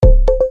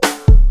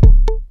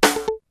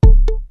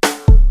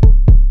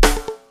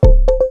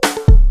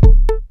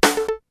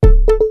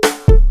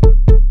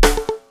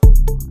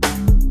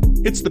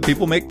the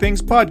People Make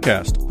Things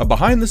podcast, a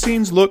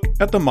behind-the-scenes look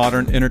at the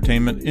modern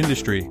entertainment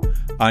industry.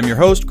 I'm your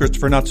host,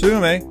 Christopher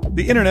Natsume.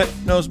 The internet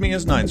knows me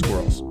as Nine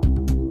Squirrels.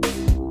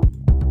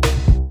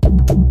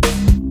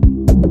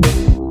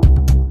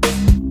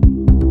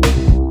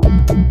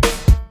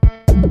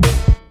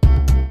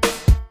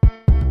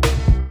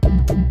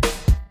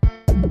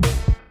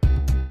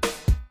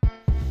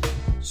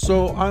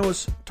 So I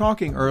was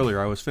talking earlier,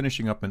 I was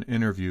finishing up an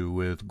interview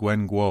with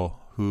Gwen Guo,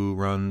 who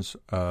runs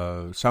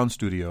a sound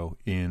studio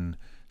in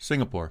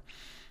Singapore.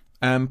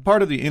 And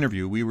part of the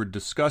interview, we were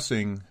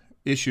discussing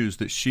issues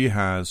that she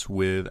has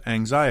with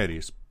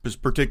anxieties,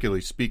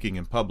 particularly speaking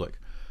in public.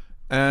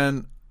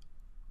 And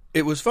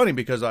it was funny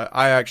because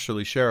I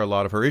actually share a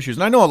lot of her issues.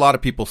 And I know a lot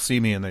of people see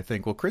me and they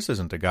think, well, Chris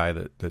isn't a guy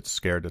that's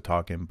scared to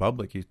talk in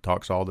public. He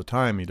talks all the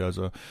time. He does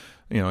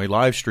he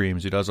live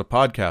streams. He does a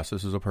podcast.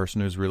 This is a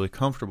person who's really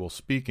comfortable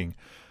speaking.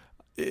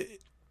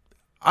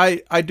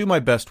 I do my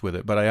best with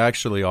it, but I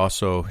actually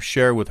also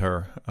share with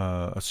her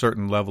a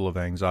certain level of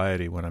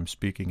anxiety when I'm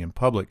speaking in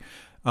public.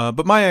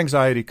 But my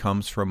anxiety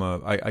comes from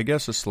I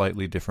guess a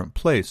slightly different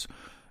place.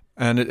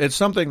 And it's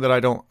something that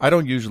I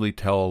don't usually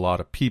tell a lot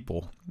of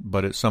people,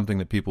 but it's something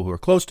that people who are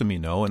close to me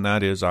know, and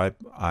that is I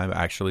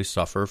actually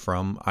suffer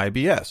from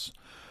IBS.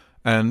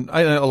 And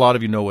a lot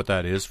of you know what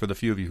that is. For the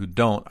few of you who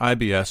don't,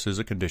 IBS is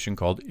a condition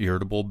called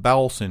irritable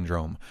bowel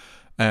syndrome.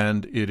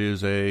 And it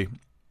is a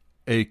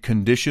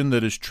condition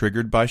that is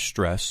triggered by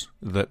stress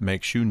that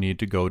makes you need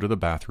to go to the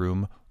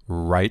bathroom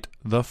right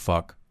the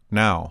fuck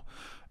now.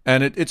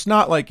 And it's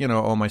not like,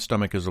 oh, my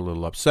stomach is a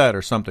little upset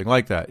or something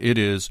like that. It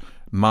is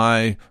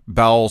my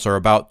bowels are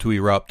about to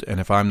erupt, and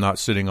if I'm not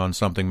sitting on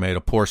something made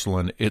of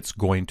porcelain, it's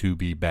going to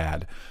be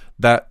bad.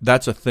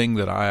 That's a thing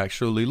that I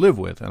actually live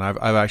with, and I've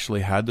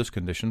actually had this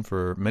condition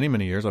for many,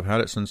 many years. I've had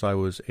it since I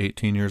was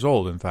 18 years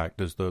old. In fact,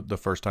 is the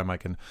first time I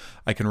can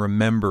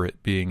remember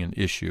it being an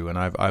issue, and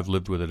I've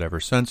lived with it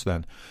ever since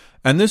then.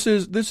 And this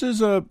is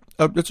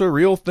it's a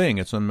real thing.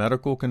 It's a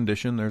medical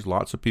condition. There's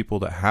lots of people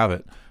that have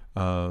it.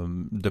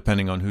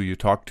 Depending on who you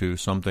talk to,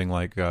 something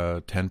like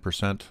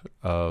 10%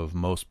 of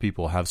most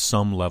people have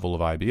some level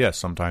of IBS.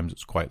 Sometimes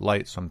it's quite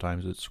light,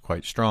 sometimes it's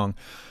quite strong.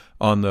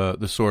 On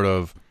the sort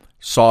of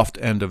soft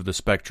end of the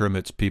spectrum,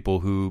 it's people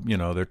who,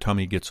 their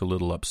tummy gets a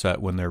little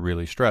upset when they're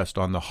really stressed.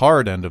 On the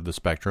hard end of the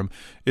spectrum,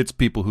 it's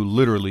people who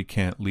literally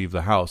can't leave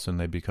the house and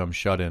they become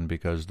shut in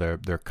because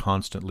they're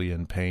constantly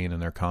in pain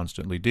and they're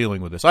constantly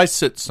dealing with this. I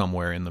sit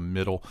somewhere in the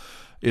middle.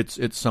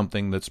 It's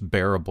something that's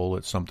bearable.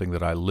 It's something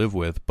that I live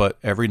with, but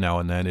every now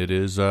and then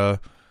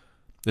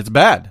it's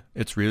bad.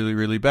 It's really,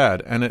 really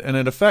bad. And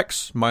it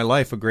affects my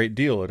life a great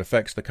deal. It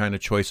affects the kind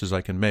of choices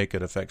I can make.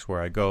 It affects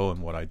where I go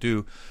and what I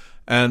do.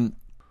 And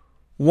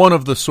one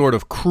of the sort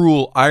of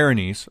cruel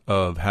ironies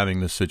of having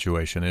this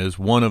situation is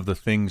one of the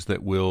things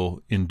that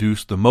will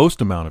induce the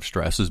most amount of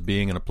stress is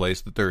being in a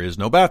place that there is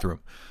no bathroom.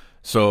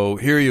 So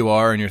here you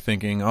are and you're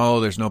thinking, oh,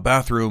 there's no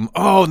bathroom.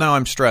 Oh, now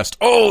I'm stressed.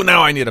 Oh,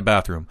 now I need a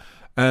bathroom.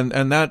 And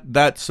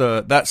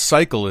that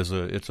cycle is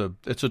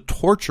a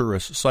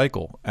torturous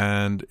cycle,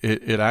 and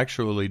it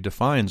actually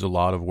defines a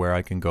lot of where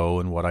I can go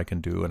and what I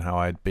can do and how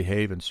I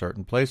behave in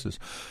certain places.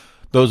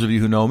 Those of you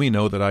who know me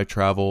know that I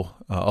travel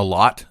a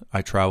lot.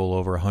 I travel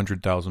over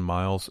 100,000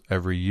 miles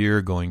every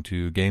year, going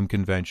to game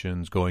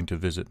conventions, going to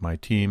visit my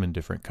team in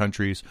different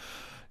countries.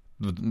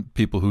 The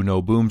people who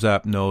know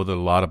BoomZap know that a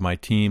lot of my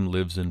team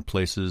lives in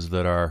places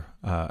that are,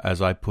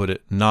 as I put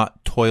it,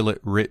 not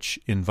toilet-rich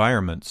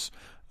environments.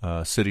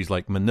 Cities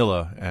like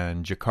Manila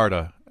and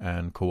Jakarta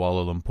and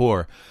Kuala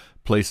Lumpur,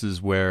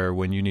 places where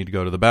when you need to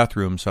go to the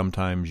bathroom,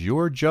 sometimes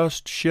you're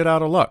just shit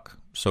out of luck,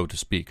 so to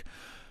speak.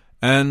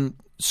 And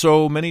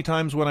so many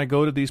times when I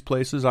go to these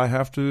places, I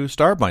have to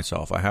starve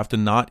myself. I have to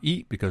not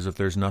eat because if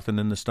there's nothing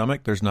in the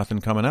stomach, there's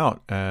nothing coming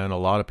out. And a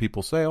lot of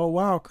people say, oh,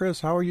 wow, Chris,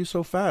 how are you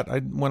so fat?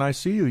 When I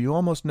see you, you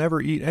almost never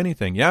eat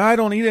anything. Yeah, I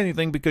don't eat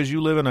anything because you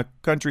live in a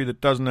country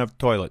that doesn't have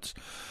toilets.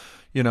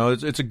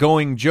 It's a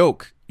going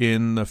joke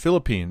in the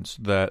Philippines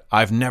that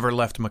I've never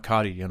left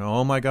Makati.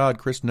 Oh my God,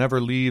 Chris never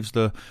leaves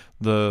the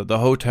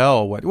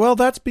hotel. Well,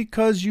 that's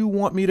because you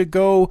want me to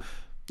go,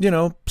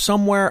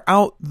 somewhere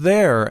out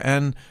there,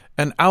 and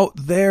out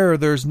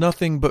there's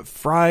nothing but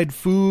fried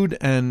food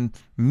and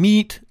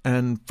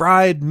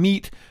fried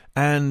meat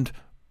and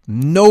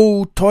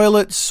no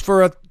toilets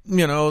for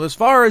as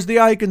far as the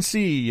eye can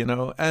see,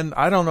 and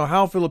I don't know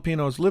how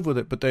Filipinos live with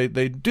it, but they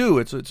do.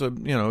 It's if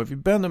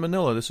you've been to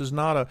Manila, this is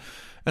not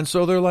and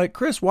so they're like,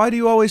 Chris, why do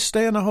you always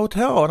stay in a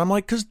hotel? And I'm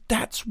like, because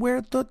that's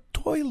where the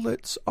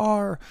toilets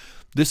are.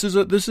 This is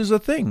a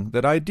thing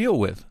that I deal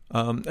with,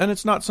 and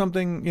it's not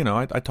something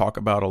I talk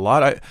about a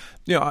lot.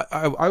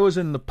 I was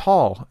in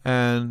Nepal,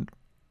 and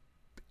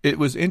it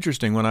was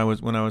interesting when I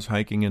was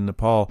hiking in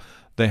Nepal.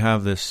 They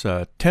have this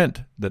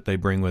tent that they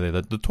bring with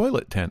it, the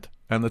toilet tent.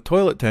 And the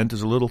toilet tent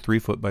is a little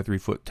 3-foot by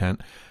 3-foot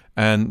tent,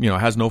 and it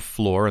has no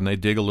floor. And they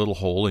dig a little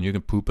hole, and you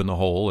can poop in the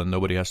hole, and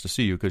nobody has to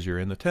see you because you're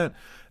in the tent.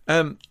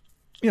 And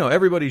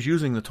everybody's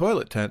using the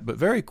toilet tent, but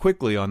very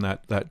quickly on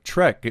that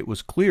trek, it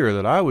was clear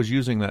that I was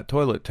using that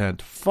toilet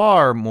tent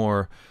far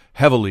more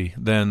heavily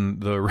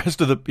than the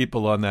rest of the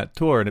people on that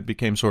tour, and it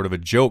became sort of a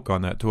joke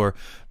on that tour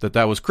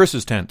that was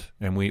Chris's tent,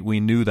 and we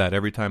knew that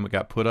every time it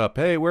got put up,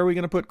 hey, where are we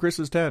going to put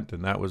Chris's tent?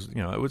 And that was,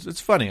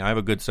 it's funny. I have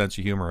a good sense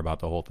of humor about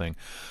the whole thing.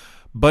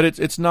 But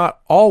it's not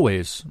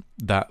always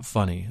that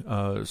funny.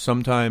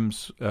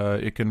 Sometimes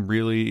it can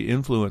really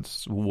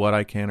influence what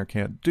I can or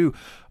can't do.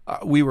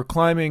 We were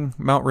climbing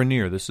Mount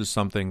Rainier. This is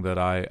something that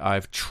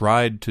I've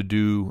tried to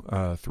do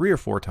 3 or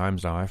 4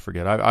 times now. I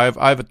forget.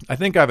 I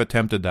think I've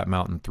attempted that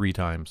mountain 3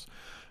 times,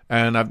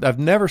 and I've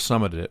never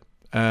summited it.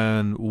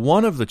 And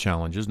one of the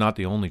challenges, not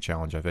the only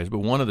challenge I faced, but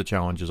one of the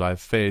challenges I've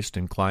faced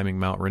in climbing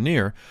Mount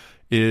Rainier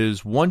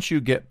is once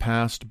you get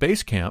past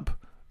base camp,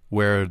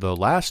 where the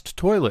last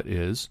toilet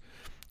is,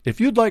 if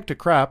you'd like to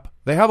crap,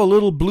 they have a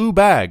little blue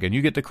bag, and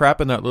you get to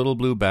crap in that little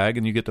blue bag,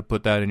 and you get to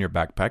put that in your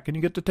backpack, and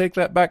you get to take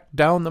that back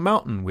down the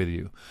mountain with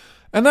you.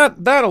 And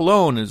that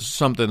alone is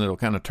something that'll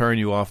kind of turn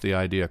you off the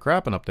idea of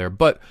crapping up there.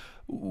 But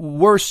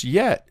worse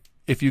yet,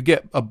 if you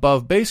get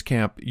above base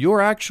camp, you're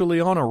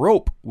actually on a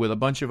rope with a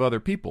bunch of other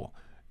people,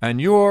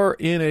 and you're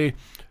in a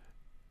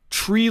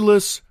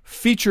treeless,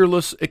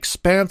 featureless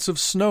expanse of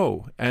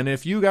snow. And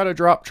if you got to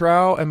drop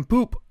trowel and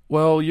poop,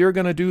 well, you're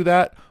going to do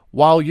that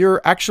while you're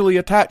actually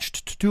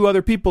attached to 2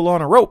 other people on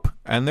a rope,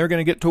 and they're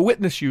going to get to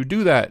witness you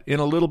do that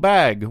in a little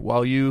bag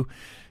while you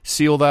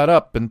seal that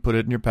up and put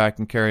it in your pack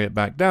and carry it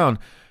back down.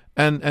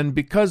 And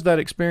because that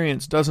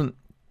experience doesn't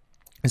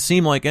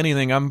seem like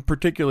anything I'm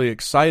particularly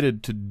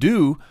excited to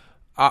do,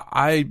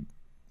 I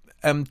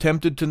am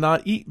tempted to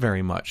not eat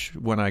very much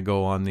when I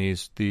go on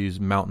these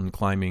mountain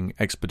climbing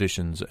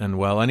expeditions. And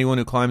well, anyone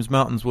who climbs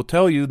mountains will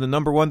tell you the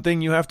number one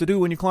thing you have to do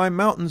when you climb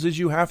mountains is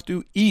you have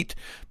to eat,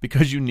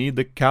 because you need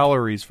the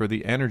calories for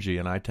the energy.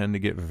 And I tend to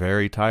get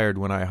very tired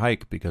when I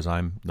hike because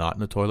I'm not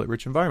in a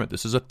toilet-rich environment.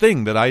 This is a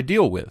thing that I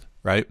deal with,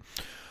 right?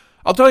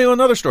 I'll tell you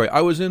another story.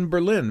 I was in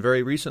Berlin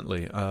very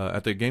recently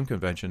at the game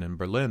convention in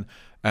Berlin,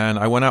 and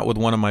I went out with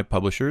one of my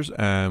publishers,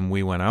 and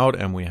we went out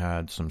and we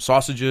had some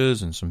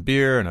sausages and some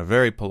beer and a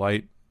very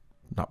pleasant.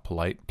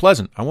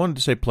 I wanted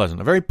to say pleasant.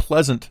 A very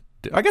pleasant.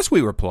 I guess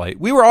we were polite.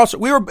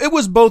 It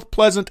was both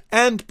pleasant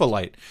and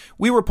polite.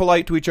 We were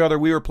polite to each other.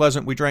 We were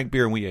pleasant. We drank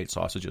beer and we ate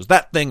sausages.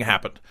 That thing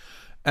happened.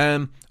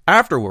 And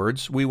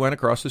afterwards, we went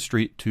across the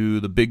street to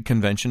the big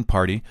convention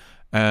party,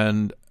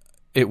 and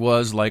it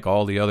was like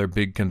all the other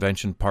big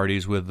convention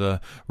parties with the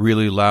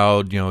really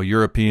loud,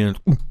 European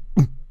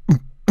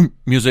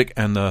music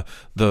and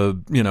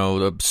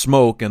the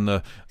smoke and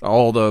the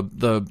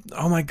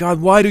oh my God,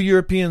 why do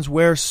Europeans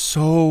wear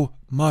so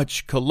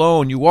much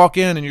cologne? You walk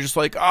in and you're just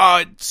like,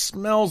 it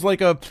smells like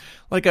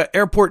a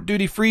airport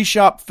duty free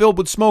shop filled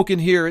with smoke in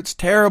here. It's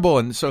terrible.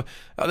 And so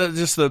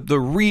just the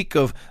reek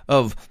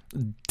of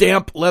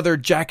damp leather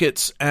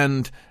jackets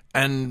and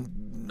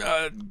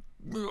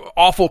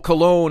awful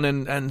cologne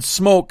and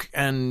smoke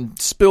and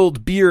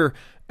spilled beer,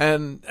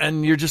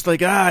 and you're just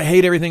like, I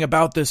hate everything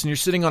about this. And you're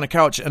sitting on a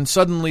couch, and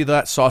suddenly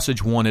that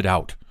sausage won it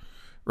out,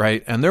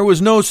 right? And there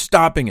was no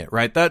stopping it,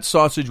 right? That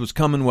sausage was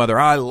coming whether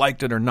I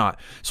liked it or not.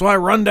 So I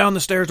run down the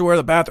stairs to where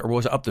the bathroom, or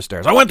was it up the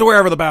stairs? I went to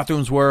wherever the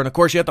bathrooms were, and of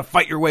course you had to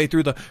fight your way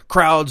through the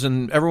crowds,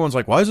 and everyone's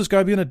like, why is this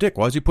guy being a dick?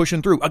 Why is he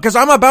pushing through? Because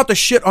I'm about to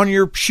shit on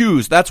your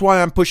shoes. That's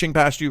why I'm pushing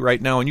past you right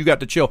now, and you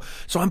got to chill.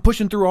 So I'm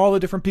pushing through all the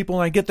different people,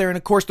 and I get there, and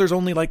of course there's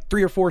only like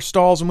 3 or 4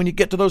 stalls, and when you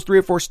get to those 3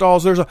 or 4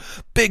 stalls, there's a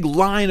big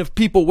line of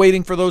people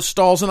waiting for those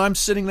stalls, and I'm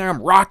sitting there,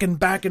 I'm rocking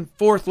back and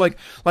forth like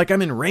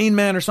I'm in Rain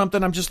Man or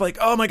something. I'm just like,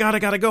 oh my God, I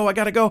gotta go.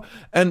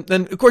 And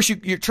then, of course,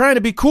 you're trying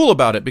to be cool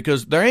about it,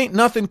 because there ain't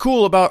nothing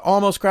cool about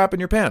almost crapping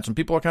your pants. And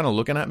people are kind of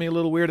looking at me a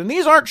little weird. And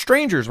these aren't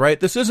strangers, right?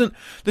 This isn't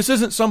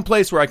some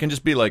place where I can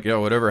just be like,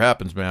 yo, whatever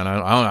happens, man, I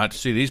don't have to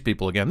see these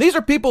people again. These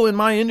are people in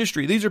my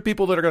industry. These are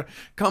people that are going to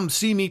come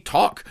see me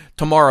talk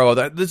tomorrow.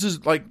 This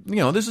is like,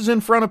 this is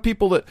in front of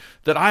people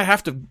that I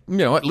have to,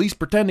 at least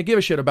pretend to give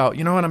a shit about,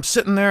 and I'm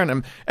sitting there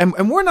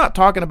and we're not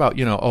talking about,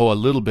 a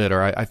little bit,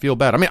 or I feel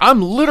bad. I mean,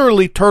 I'm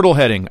literally turtle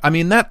heading. I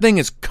mean, that thing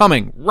is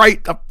coming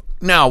right up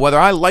now, whether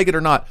I like it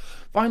or not.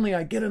 Finally,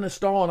 I get in a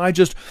stall and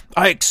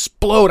I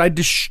explode. I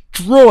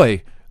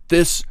destroy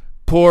this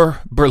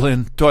poor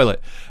Berlin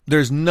toilet.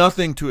 There's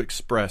nothing to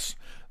express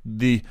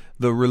the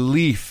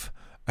relief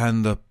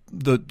and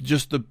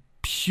the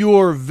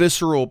pure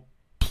visceral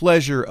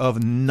pleasure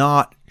of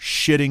not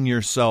shitting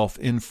yourself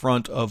in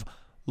front of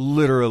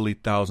literally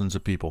thousands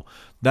of people.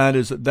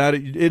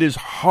 It is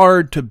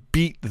hard to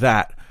beat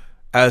that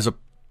as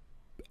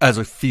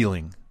a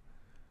feeling.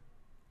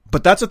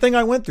 But that's a thing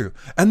I went through.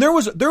 And there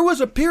was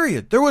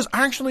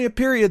actually a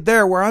period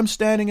there where I'm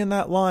standing in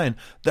that line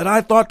that I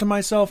thought to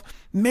myself,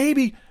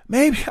 maybe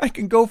I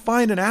can go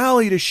find an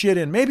alley to shit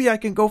in. Maybe I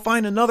can go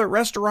find another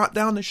restaurant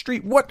down the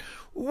street.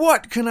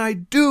 What can I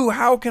do?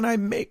 How can I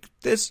make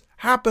this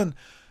happen?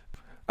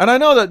 And I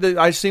know that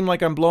I seem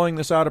like I'm blowing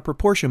this out of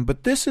proportion,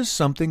 but this is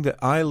something that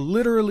I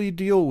literally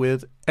deal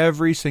with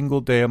every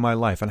single day of my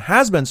life, and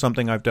has been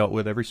something I've dealt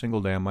with every single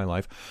day of my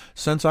life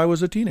since I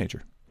was a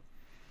teenager.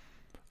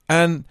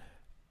 And,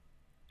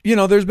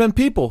 there's been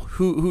people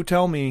who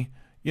tell me,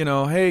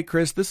 hey,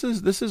 Chris, this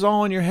is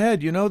all in your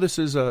head. This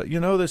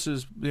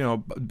is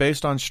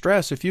based on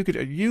stress. If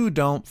you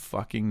don't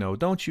fucking know.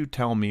 Don't you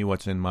tell me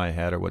what's in my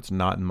head or what's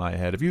not in my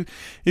head. If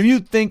you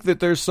think that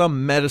there's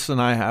some medicine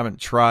I haven't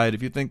tried,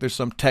 if you think there's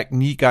some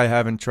technique I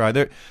haven't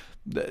tried,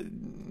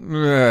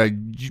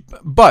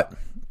 but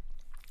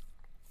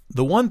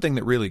the one thing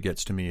that really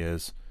gets to me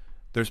is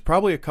there's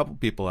probably a couple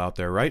people out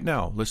there right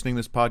now listening to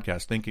this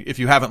podcast thinking, if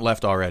you haven't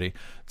left already,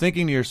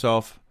 thinking to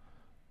yourself,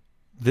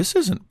 this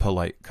isn't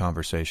polite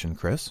conversation,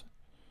 Chris.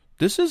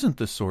 This isn't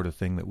the sort of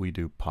thing that we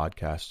do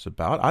podcasts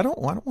about. I don't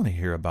want to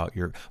hear about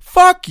your...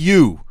 Fuck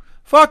you.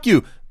 Fuck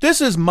you. This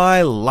is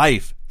my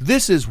life.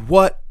 This is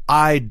what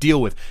I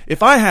deal with.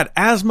 If I had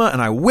asthma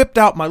and I whipped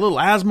out my little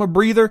asthma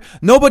breather,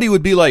 nobody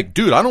would be like,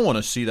 dude, I don't want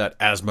to see that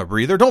asthma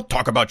breather. Don't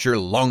talk about your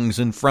lungs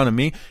in front of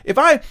me. If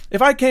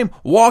I came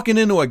walking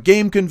into a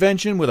game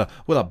convention with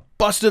a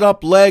busted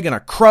up leg and a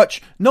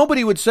crutch,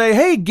 nobody would say,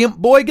 hey, gimp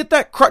boy, get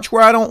that crutch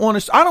where I don't want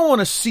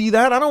to see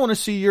that. I don't want to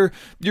see your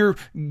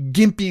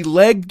gimpy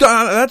leg.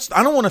 I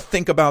don't want to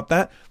think about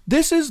that.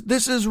 This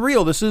is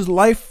real. This is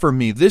life for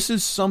me. This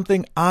is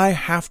something I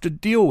have to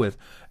deal with.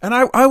 And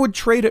I would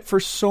trade it for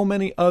so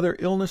many other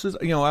illnesses.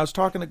 I was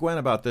talking to Gwen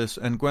about this,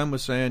 and Gwen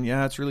was saying,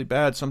 yeah, it's really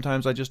bad.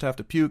 Sometimes I just have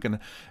to puke. And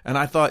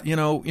I thought,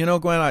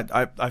 Gwen,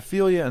 I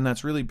feel you, and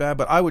that's really bad,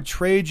 but I would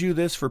trade you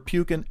this for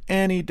puking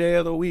any day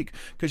of the week.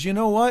 Because you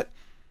know what?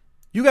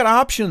 You got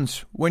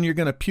options when you're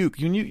going to puke.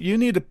 You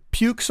need to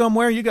puke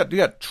somewhere. You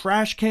got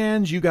trash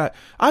cans.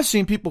 I've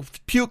seen people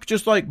puke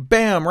just like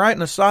bam, right in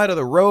the side of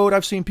the road.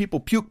 I've seen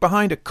people puke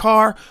behind a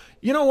car.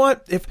 You know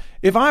what?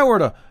 If I were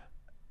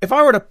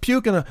to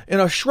puke in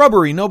a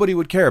shrubbery, nobody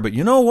would care. But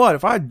you know what?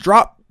 If I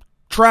drop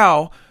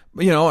trowel,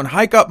 and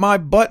hike up my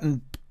butt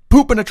and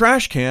poop in a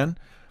trash can,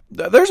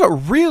 there's a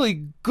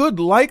really good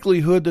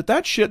likelihood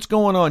that shit's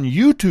going on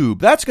YouTube.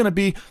 That's gonna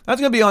be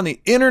on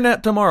the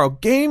internet tomorrow.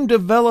 Game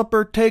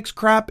developer takes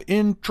crap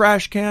in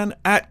trash can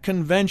at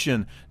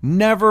convention.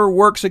 Never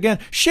works again.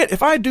 Shit,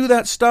 if I do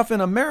that stuff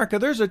in America,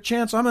 there's a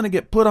chance I'm gonna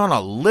get put on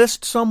a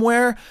list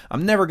somewhere.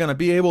 I'm never gonna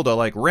be able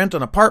to rent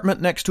an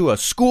apartment next to a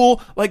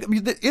school.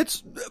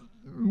 It's...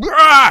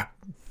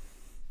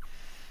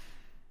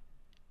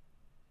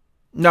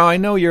 Now I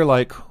know you're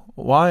like,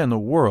 why in the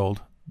world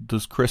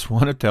does Chris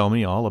want to tell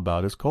me all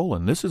about his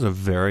colon? This is a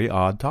very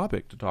odd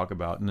topic to talk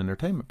about in an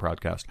entertainment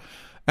broadcast.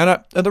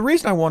 And the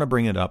reason I want to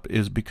bring it up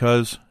is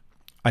because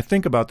I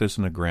think about this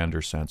in a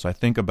grander sense. I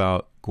think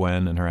about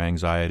Gwen and her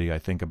anxiety. I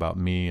think about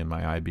me and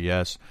my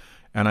IBS.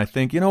 And I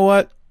think, you know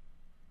what?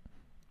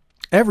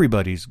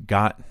 Everybody's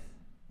got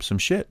some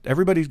shit.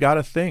 Everybody's got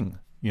a thing,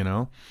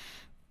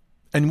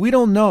 And we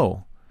don't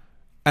know.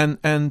 And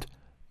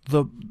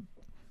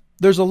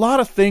there's a lot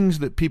of things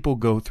that people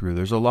go through.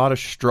 There's a lot of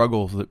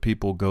struggles that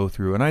people go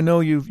through. And I know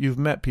you've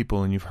met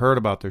people and you've heard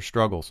about their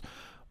struggles.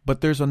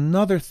 But there's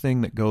another thing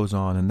that goes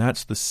on, and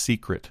that's the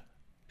secret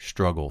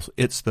struggles.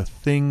 It's the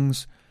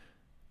things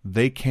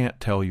they can't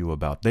tell you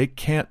about. They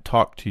can't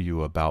talk to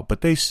you about. But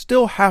they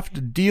still have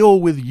to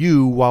deal with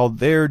you while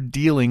they're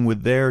dealing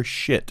with their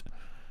shit.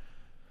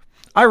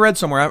 I read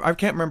somewhere, I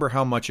can't remember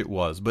how much it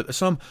was, but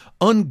some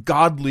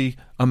ungodly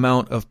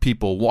amount of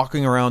people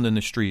walking around in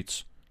the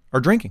streets are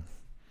drinking.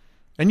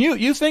 And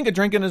you think of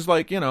drinking is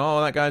like,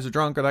 oh, that guy's a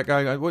drunk or that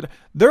guy.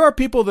 There are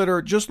people that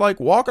are just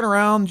walking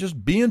around,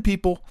 just being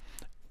people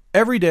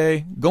every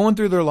day, going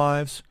through their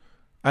lives,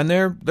 and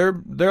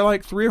they're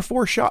like 3 or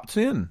 4 shots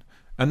in,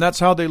 and that's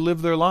how they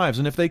live their lives.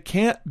 And if they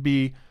can't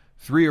be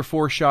 3 or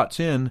 4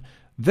 shots in,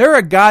 they're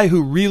a guy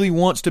who really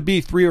wants to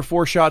be 3 or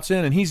 4 shots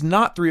in, and he's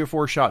not 3 or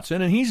 4 shots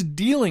in, and he's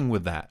dealing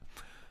with that.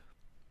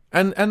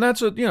 And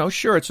that's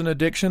sure, it's an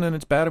addiction and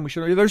it's bad, and we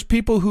should. There's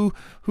people who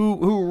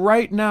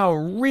right now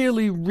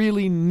really,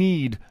 really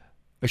need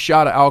a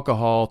shot of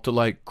alcohol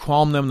to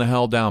calm them the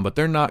hell down, but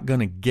they're not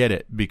gonna get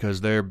it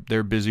because they're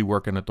busy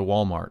working at the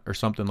Walmart or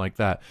something like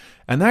that.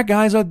 And that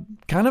guy's a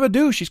kind of a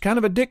douche. He's kind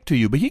of a dick to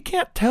you, but he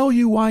can't tell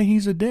you why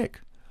he's a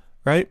dick,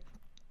 right?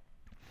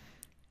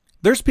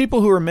 There's people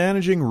who are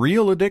managing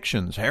real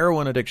addictions,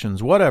 heroin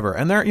addictions, whatever.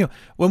 And they're,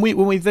 when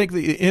we think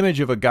the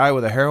image of a guy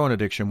with a heroin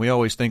addiction, we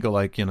always think of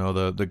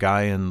the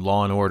guy in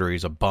Law and Order.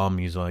 He's a bum.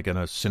 He's in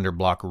a cinder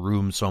block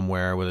room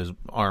somewhere with his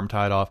arm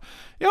tied off.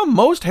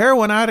 Most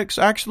heroin addicts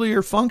actually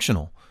are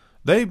functional.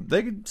 They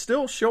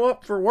still show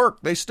up for work.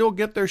 They still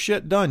get their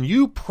shit done.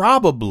 You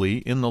probably,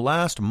 in the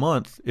last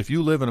month, if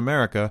you live in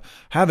America,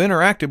 have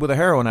interacted with a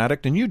heroin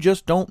addict and you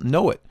just don't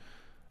know it.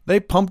 They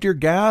pumped your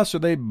gas, or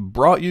they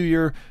brought you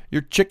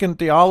your chicken at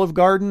the Olive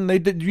Garden.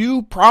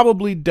 You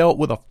probably dealt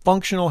with a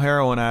functional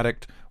heroin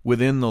addict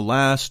within the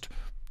last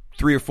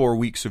 3 or 4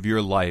 weeks of your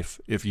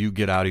life if you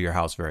get out of your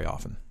house very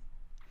often.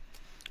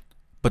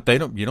 But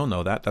you don't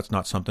know that. That's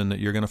not something that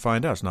you're going to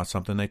find out. It's not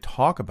something they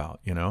talk about,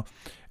 And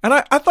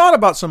I thought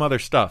about some other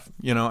stuff,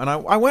 and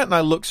I went and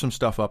I looked some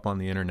stuff up on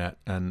the internet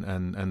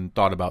and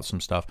thought about some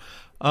stuff.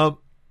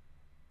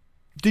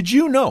 Did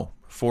you know,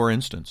 for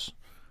instance,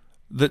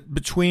 that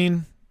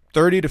between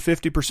 30 to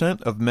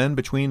 50% of men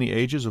between the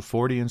ages of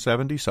 40 and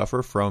 70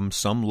 suffer from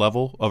some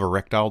level of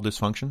erectile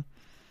dysfunction?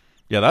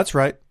 Yeah, that's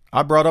right.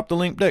 I brought up the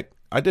limp dick.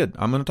 I did.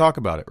 I'm going to talk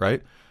about it,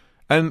 right?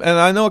 And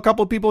I know a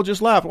couple of people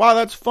just laughed. Wow,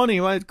 that's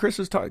funny. Why Chris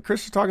is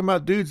talking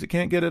about dudes that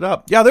can't get it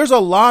up. Yeah, there's a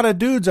lot of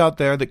dudes out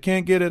there that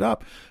can't get it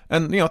up.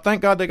 And,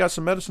 thank God they got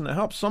some medicine that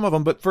helps some of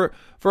them. But for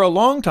a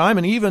long time,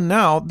 and even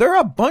now, there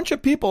are a bunch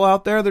of people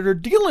out there that are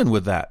dealing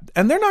with that.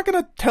 And they're not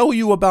going to tell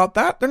you about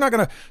that. They're not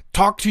going to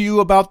talk to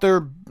you about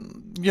their,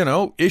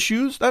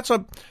 issues. That's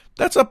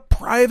a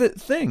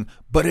private thing.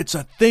 But it's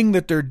a thing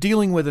that they're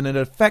dealing with, and it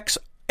affects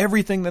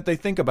everything that they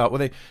think about.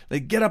 Where they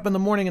get up in the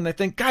morning and they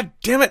think, God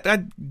damn it,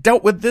 I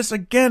dealt with this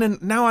again,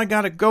 and now I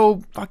gotta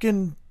go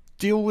fucking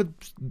deal with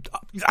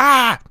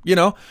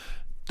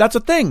that's a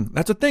thing.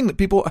 That's a thing that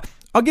people.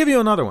 I'll give you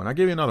another one.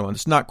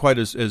 It's not quite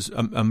as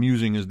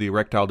amusing as the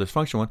erectile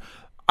dysfunction one.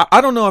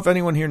 I don't know if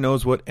anyone here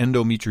knows what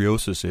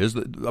endometriosis is.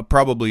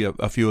 Probably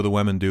a few of the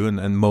women do,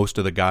 and most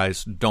of the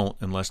guys don't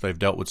unless they've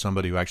dealt with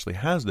somebody who actually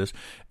has this.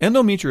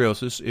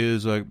 Endometriosis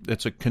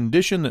it's a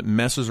condition that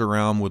messes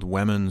around with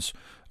women's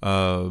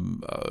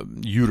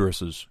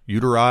uteruses.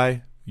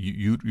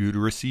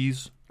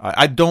 Uteruses.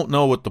 I don't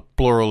know what the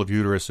plural of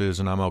uterus is,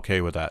 and I'm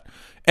okay with that.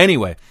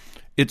 Anyway,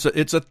 it's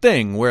a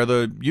thing where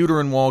the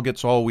uterine wall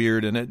gets all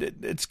weird, and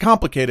it's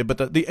complicated.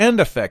 But the end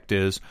effect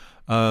is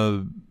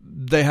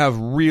they have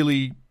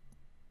really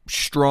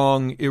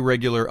strong,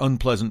 irregular,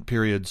 unpleasant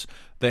periods.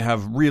 They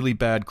have really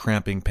bad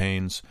cramping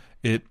pains.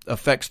 It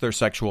affects their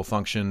sexual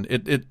function.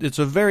 It's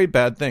a very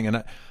bad thing,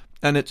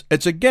 and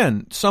it's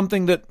again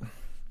something that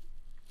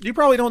you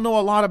probably don't know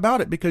a lot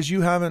about it because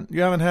you haven't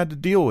had to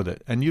deal with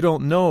it, and you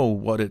don't know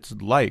what it's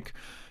like.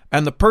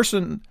 And the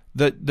person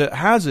that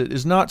has it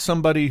is not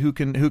somebody who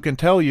can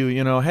tell you,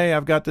 hey,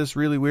 I've got this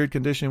really weird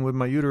condition with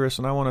my uterus,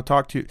 and I want to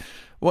talk to you.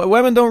 Well,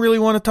 women don't really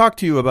want to talk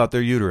to you about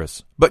their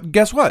uterus. But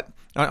guess what?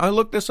 I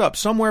looked this up.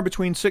 Somewhere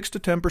between 6 to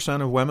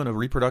 10% of women of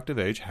reproductive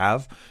age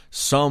have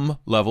some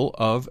level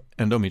of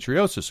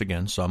endometriosis.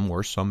 Again, some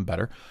worse, some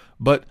better.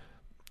 But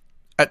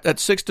at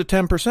 6 to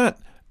 10%,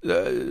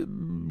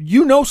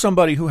 you know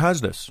somebody who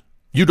has this.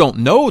 You don't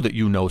know that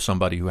you know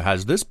somebody who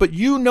has this, but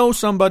you know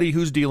somebody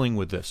who's dealing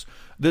with this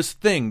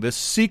thing, this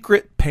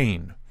secret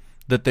pain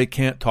that they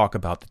can't talk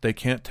about, that they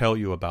can't tell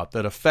you about,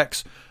 that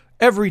affects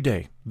every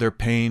day their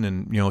pain.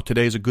 And,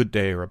 today's a good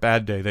day or a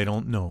bad day. They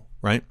don't know,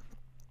 right?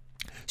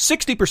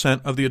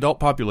 60% of the adult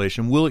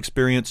population will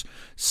experience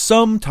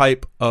some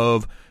type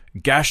of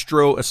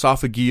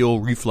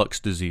gastroesophageal reflux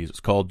disease. It's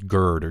called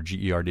GERD or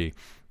GERD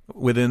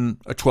within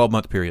a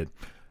 12-month period.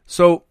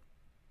 So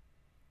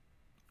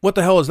what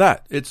the hell is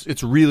that?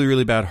 It's really,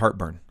 really bad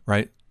heartburn,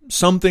 right?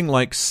 Something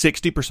like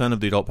 60% of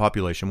the adult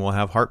population will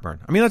have heartburn.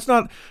 I mean, it's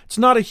not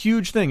a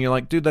huge thing. You're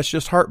like, dude, that's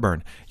just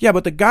heartburn. Yeah,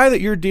 but the guy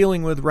that you're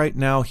dealing with right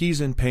now,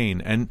 he's in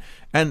pain, and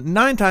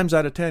 9 times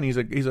out of 10,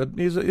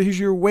 he's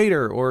your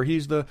waiter, or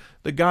he's the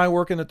guy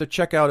working at the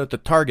checkout at the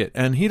Target,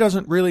 and he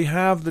doesn't really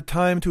have the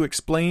time to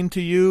explain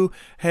to you,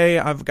 hey,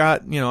 I've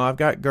got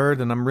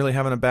GERD, and I'm really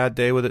having a bad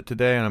day with it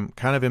today, and I'm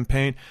kind of in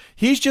pain.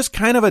 He's just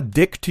kind of a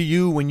dick to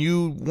you when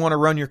you want to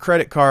run your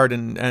credit card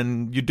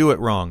and you do it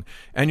wrong,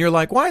 and you're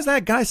like, why is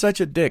that guy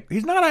such a dick?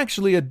 He's not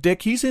actually a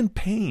dick. He's in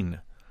pain.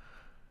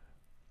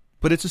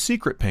 But it's a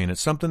secret pain.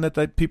 It's something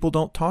that people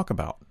don't talk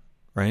about,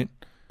 right?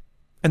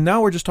 And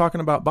now we're just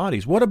talking about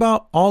bodies. What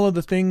about all of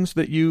the things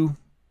that you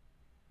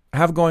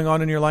have going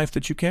on in your life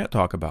that you can't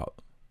talk about?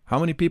 How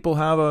many people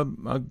have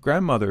a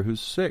grandmother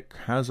who's sick,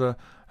 has a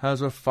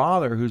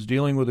father who's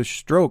dealing with a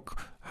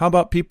stroke? How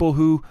about people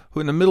who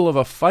in the middle of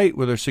a fight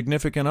with their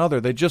significant other,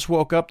 they just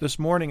woke up this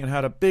morning and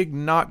had a big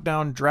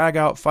knockdown,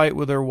 drag-out fight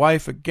with their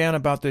wife again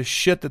about this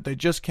shit that they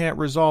just can't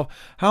resolve?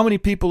 How many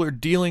people are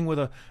dealing with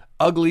a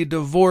ugly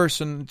divorce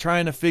and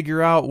trying to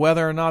figure out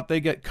whether or not they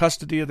get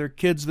custody of their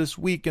kids this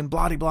week and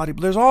blah-de-blah.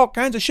 There's all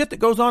kinds of shit that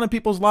goes on in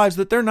people's lives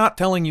that they're not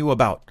telling you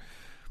about.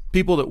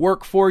 People that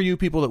work for you,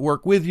 people that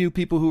work with you,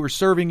 people who are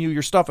serving you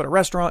your stuff at a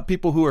restaurant,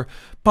 people who are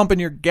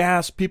pumping your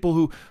gas,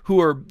 people who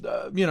are,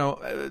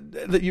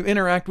 that you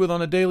interact with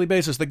on a daily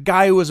basis. The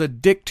guy who is a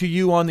dick to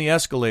you on the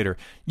escalator.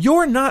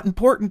 You're not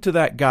important to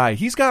that guy.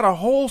 He's got a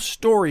whole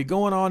story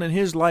going on in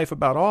his life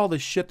about all the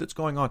shit that's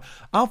going on.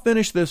 I'll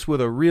finish this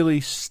with a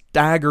really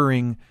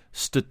staggering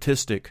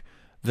statistic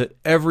that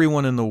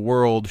everyone in the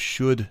world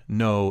should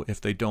know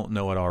if they don't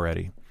know it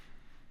already.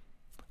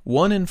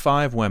 1 in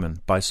 5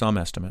 women, by some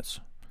estimates,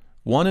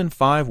 1 in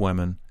 5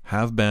 women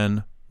have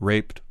been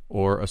raped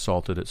or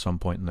assaulted at some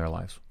point in their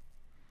lives.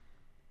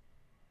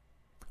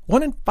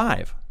 1 in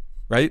 5,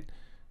 right?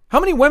 How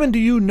many women do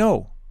you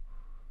know?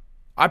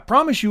 I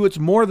promise you it's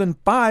more than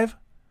 5,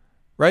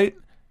 right?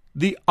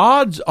 The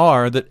odds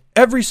are that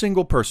every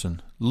single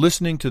person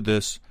listening to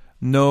this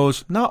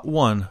knows not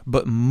one,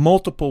 but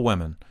multiple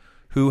women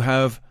who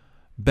have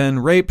been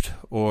raped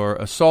or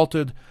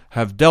assaulted,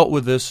 have dealt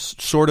with this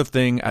sort of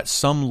thing at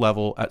some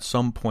level, at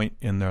some point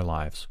in their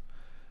lives.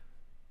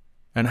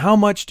 And how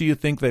much do you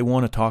think they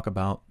want to talk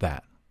about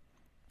that?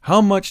 How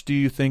much do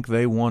you think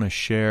they want to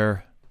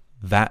share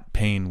that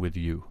pain with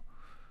you?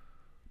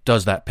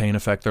 Does that pain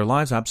affect their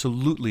lives?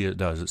 Absolutely it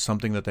does. It's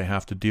something that they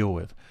have to deal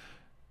with.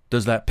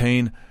 Does that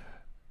pain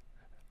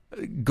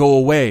go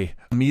away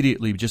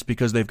immediately just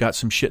because they've got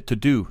some shit to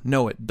do.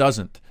 No, it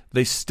doesn't.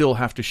 They still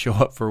have to show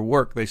up for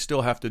work. They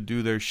still have to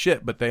do their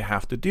shit, but they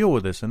have to deal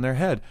with this in their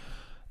head.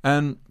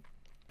 And,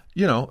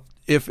 you know,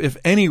 if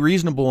any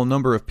reasonable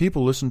number of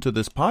people listen to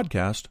this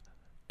podcast,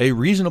 a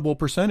reasonable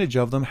percentage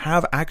of them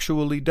have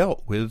actually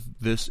dealt with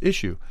this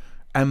issue.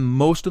 And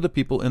most of the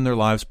people in their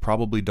lives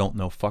probably don't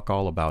know fuck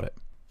all about it.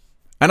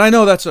 And I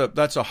know that's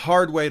a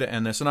hard way to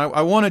end this. And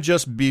I want to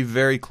just be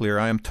very clear.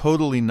 I am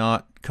totally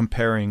not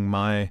comparing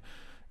my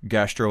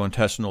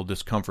gastrointestinal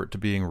discomfort to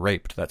being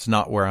raped. That's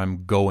not where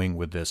I'm going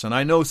with this. And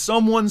I know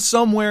someone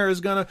somewhere is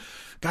going to,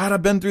 God,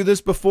 I've been through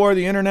this before.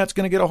 The internet's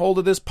going to get a hold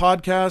of this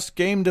podcast.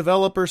 Game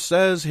developer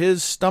says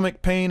his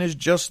stomach pain is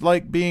just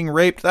like being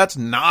raped. That's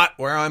not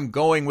where I'm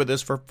going with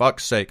this, for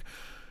fuck's sake.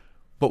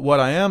 But what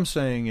I am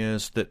saying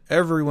is that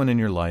everyone in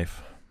your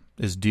life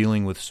is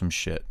dealing with some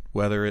shit.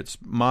 Whether it's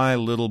my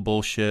little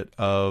bullshit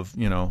of,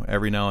 you know,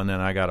 every now and then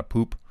I gotta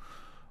poop,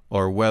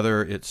 or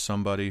whether it's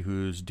somebody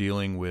who's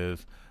dealing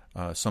with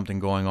something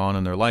going on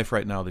in their life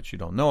right now that you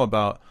don't know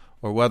about,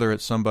 or whether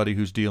it's somebody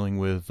who's dealing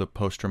with the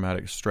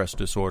post-traumatic stress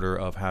disorder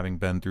of having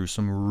been through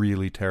some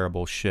really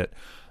terrible shit.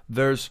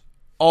 There's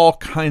all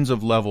kinds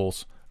of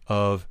levels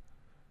of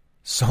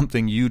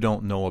something you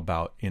don't know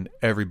about in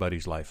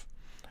everybody's life.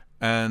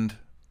 And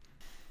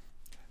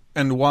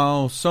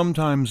while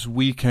sometimes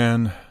we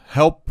can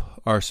help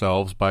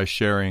ourselves by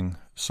sharing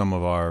some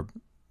of our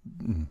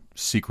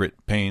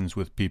secret pains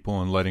with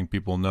people and letting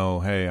people know,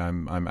 hey,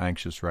 I'm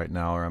anxious right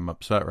now, or I'm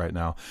upset right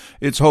now,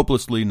 it's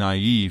hopelessly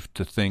naive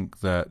to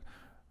think that,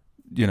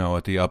 you know,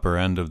 at the upper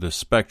end of this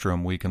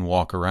spectrum, we can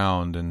walk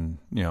around and,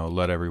 you know,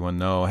 let everyone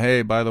know,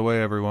 hey, by the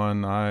way,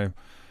 everyone, I'm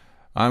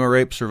a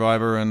rape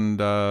survivor, and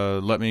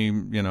let me,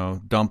 you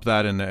know, dump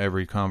that into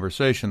every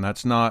conversation.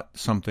 That's not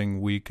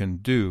something we can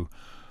do.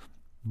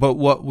 But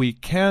what we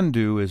can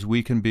do is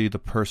we can be the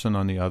person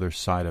on the other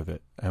side of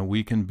it, and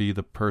we can be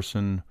the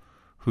person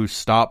who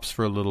stops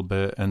for a little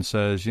bit and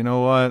says, you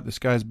know what, this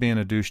guy's being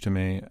a douche to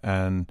me,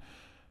 and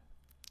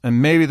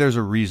maybe there's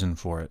a reason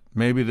for it.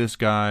 Maybe this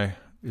guy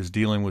is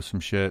dealing with some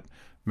shit.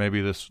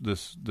 Maybe this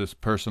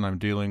person I'm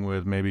dealing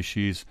with, maybe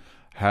she's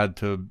had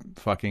to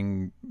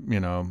fucking, you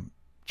know,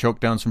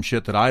 choke down some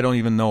shit that I don't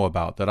even know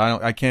about, that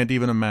I can't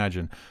even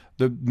imagine.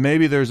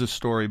 Maybe there's a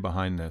story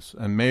behind this,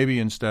 and maybe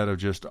instead of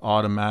just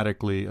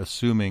automatically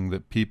assuming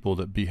that people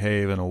that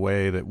behave in a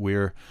way that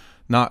we're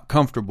not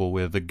comfortable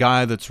with, the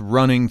guy that's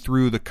running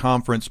through the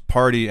conference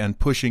party and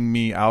pushing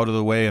me out of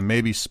the way and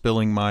maybe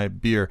spilling my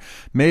beer,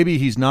 maybe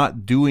he's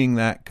not doing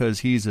that because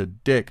he's a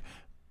dick.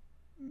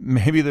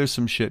 Maybe there's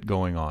some shit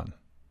going on.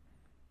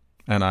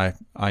 And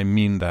I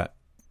mean that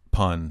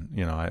pun,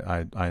 you know,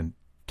 I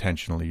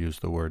intentionally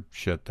used the word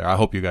shit there. I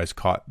hope you guys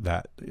caught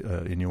that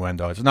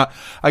innuendo. It's not,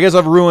 I guess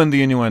I've ruined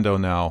the innuendo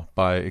now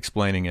by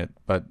explaining it,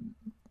 but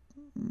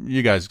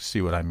you guys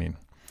see what I mean.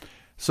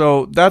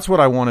 So that's what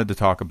I wanted to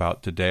talk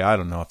about today. I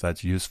don't know if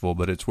that's useful,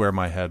 but it's where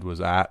my head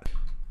was at.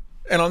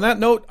 And on that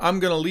note,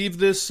 I'm going to leave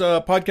this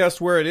podcast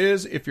where it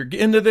is. If you're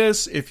into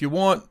this, if you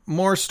want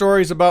more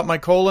stories about my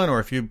colon, or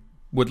if you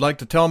would like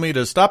to tell me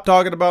to stop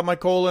talking about my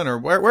colon, or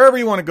wherever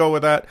you want to go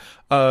with that,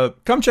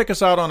 come check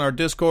us out on our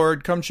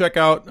Discord. Come check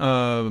out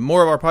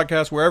more of our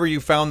podcasts wherever you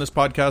found this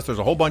podcast. There's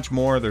a whole bunch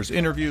more. There's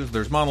interviews,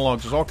 there's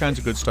monologues, there's all kinds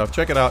of good stuff.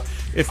 Check it out.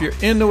 If you're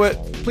into it,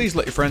 please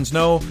let your friends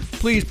know.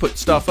 Please put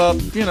stuff up,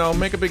 you know,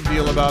 make a big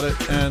deal about it.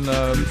 And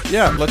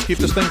yeah, let's keep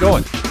this thing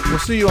going. We'll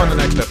see you on the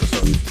next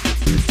episode.